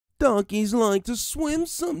Duckies like to swim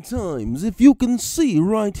sometimes. If you can see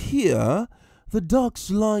right here, the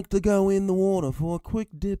ducks like to go in the water for a quick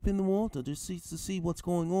dip in the water to see what's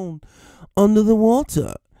going on under the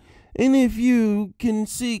water. And if you can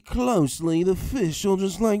see closely, the fish are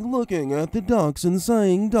just like looking at the ducks and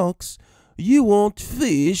saying, "Ducks, you aren't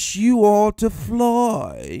fish, you are to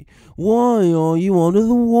fly. Why are you under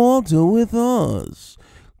the water with us?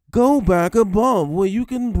 Go back above where you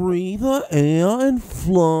can breathe the air and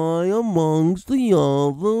fly amongst the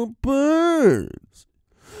other birds."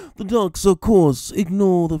 The ducks, of course,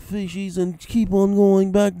 ignore the fishies and keep on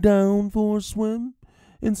going back down for a swim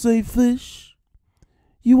and say, "Fish,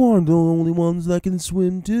 you aren't the only ones that can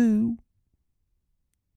swim too."